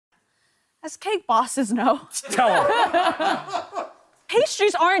As cake bosses know, Tell them.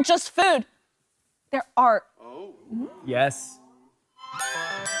 pastries aren't just food. They're art. Oh. Yes.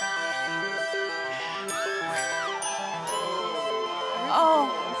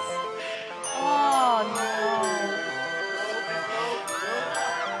 Oh.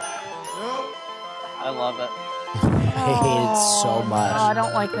 Oh, I love it. I hate it so much. no. I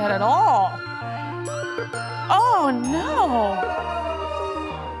don't like that at all. Oh, no.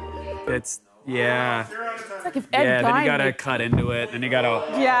 It's, yeah. It's like if Ed Yeah, then you Gein gotta made- cut into it, and you gotta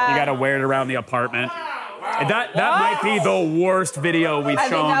Yeah. you gotta wear it around the apartment. And that might be the worst video we've I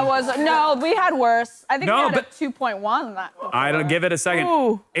shown. think that was, no, we had worse. I think No, we had but- a 2.1 on that. Before. I don't give it a second.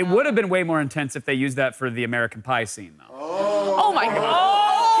 Ooh. It would have been way more intense if they used that for the American Pie scene, though. Oh my God.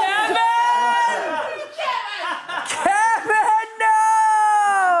 Oh, Kevin!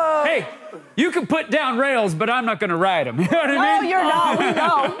 No! Hey, you can put down rails, but I'm not gonna ride them. You know what I No, mean? you're not. We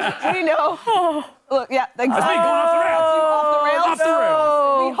know. We know. Look, yeah, exactly. That's me going off the rails. Off the rails. Off the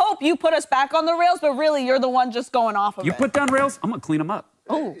rails. We hope you put us back on the rails, but really, you're the one just going off of You it. put down rails, I'm gonna clean them up.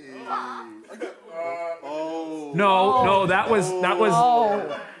 Oh. No, that was.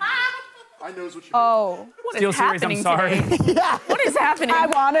 Oh. I knows what you mean. Oh. What Steel is Series, I'm happening sorry. today? What is happening? I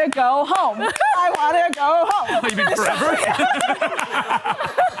want to go home. I want to go home. Oh, you mean forever?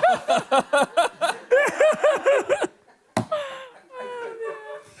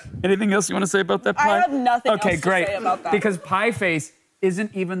 Anything else you want to say about that pie? I have nothing Okay, else to great. say about that. Because Pie Face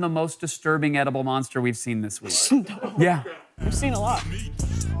isn't even the most disturbing edible monster we've seen this week. Yeah. We've seen a lot.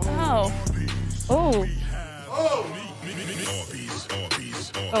 Oh. Oh.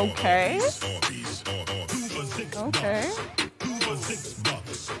 Okay. Okay.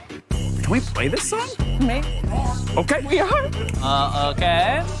 Can we play this song? Maybe. Okay. We are.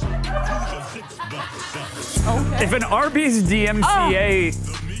 Okay. Okay. If an Arby's DMCA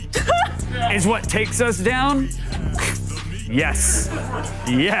is what takes us down, yes.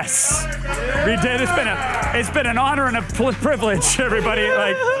 Yes. We did. It's been an honor and a privilege, everybody.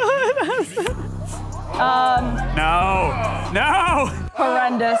 Like, no.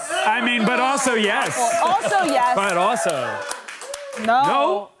 Horrendous. I mean, but also yes. Also, yes. But also.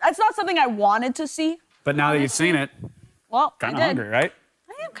 No. That's not something I wanted to see. But now that you've seen it, Well, kind I of did. hungry, right?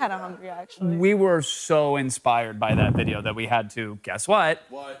 I am kind of hungry, actually. We were so inspired by that video that we had to, guess what?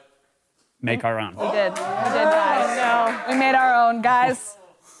 What? Make our own. We did, guys. No. We made our own, guys.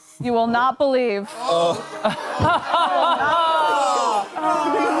 You will not believe.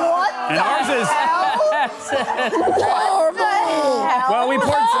 And ours is. Well, we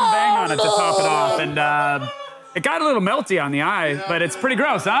poured some bang on it to top it off, and it got a little melty on the eye, but it's pretty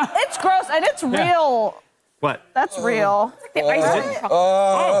gross, huh? It's gross and it's real. What? That's real. The ice cream.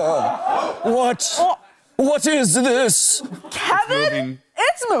 What is this? Kevin, moving.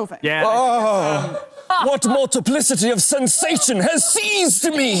 it's moving. Yeah, What multiplicity of sensation has seized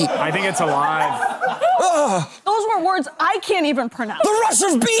me? I think it's alive. Those were words I can't even pronounce. The rush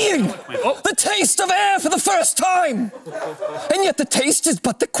of being! Oh. The taste of air for the first time! And yet the taste is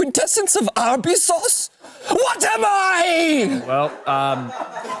but the quintessence of Arby's sauce? What am I? Well,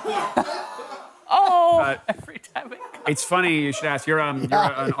 Every time it's funny you should ask. You're an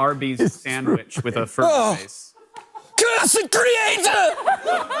Arby's sandwich with a Furbie face. Cursed creator!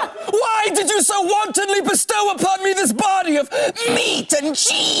 Why did you so wantonly bestow upon me this body of meat and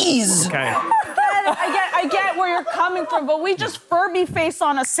cheese? Okay. I get where you're coming from, but we just Furbie face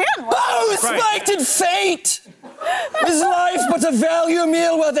on a sandwich. Oh, smited fate! Is life but a value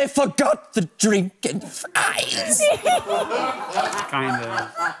meal where they forgot the drink and fries? Kind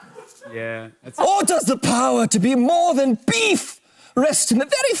of. Yeah. That's, Or does the power to be more than beef rest in the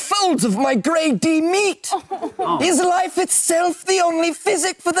very folds of my grade D meat? Is life itself the only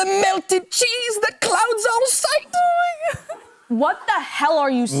physic for the melted cheese that clouds all sight? What the hell are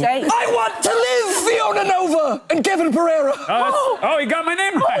you saying? I want to live, Fiona Nova and Kevin Pereira. oh, you got my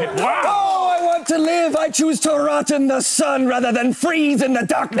name right. Wow. Oh, I want to live. I choose to rot in the sun rather than freeze in the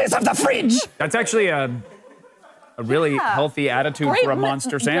darkness of the fridge. That's actually a really healthy attitude for a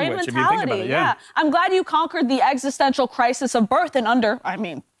monster sandwich, if you think about it. Yeah. I'm glad you conquered the existential crisis of birth in under,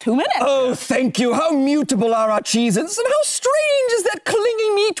 2 minutes. Oh, thank you. How mutable are our cheeses, and how strange is that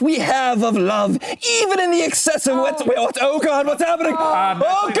clinging meat we have of love, even in the excessive wet. Wait, oh God, what's happening?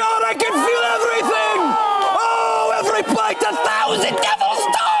 Oh God, I can feel everything. Oh, every bite 1,000 devil's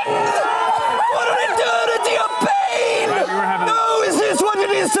tongues. What an eternity of pain. Right, we were having- No, is this what it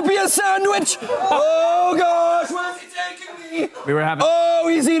is to be a sandwich? Oh gosh, where's he taking me? We were having. Oh,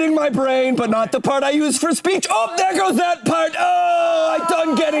 he's eating my brain, but not the part I use for speech. Oh, there goes that part. Oh, I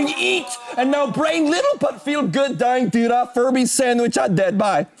done getting eat. And now brain little, but feel good dying dude off Furbie's sandwich. I'm dead.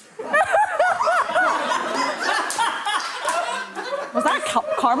 Bye. Was that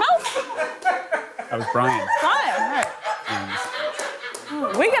Carmel? That was Brian. Brian, right.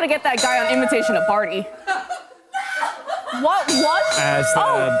 We gotta get that guy on Invitation to Party. What?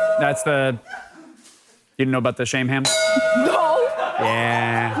 That's the. You didn't know about the shame ham? No.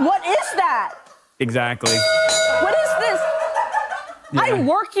 Yeah. What is that? Exactly. What is this? Yeah. I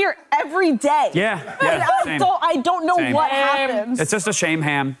work here every day. Yeah. And I don't know Same. what happens. It's just a shame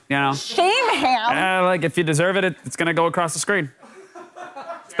ham, you know? Shame ham? Like, if you deserve it, it's gonna go across the screen.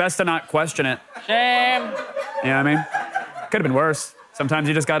 It's best to not question it. Shame. You know what I mean? Could have been worse. Sometimes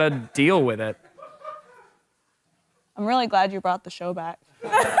you just gotta deal with it. I'm really glad you brought the show back.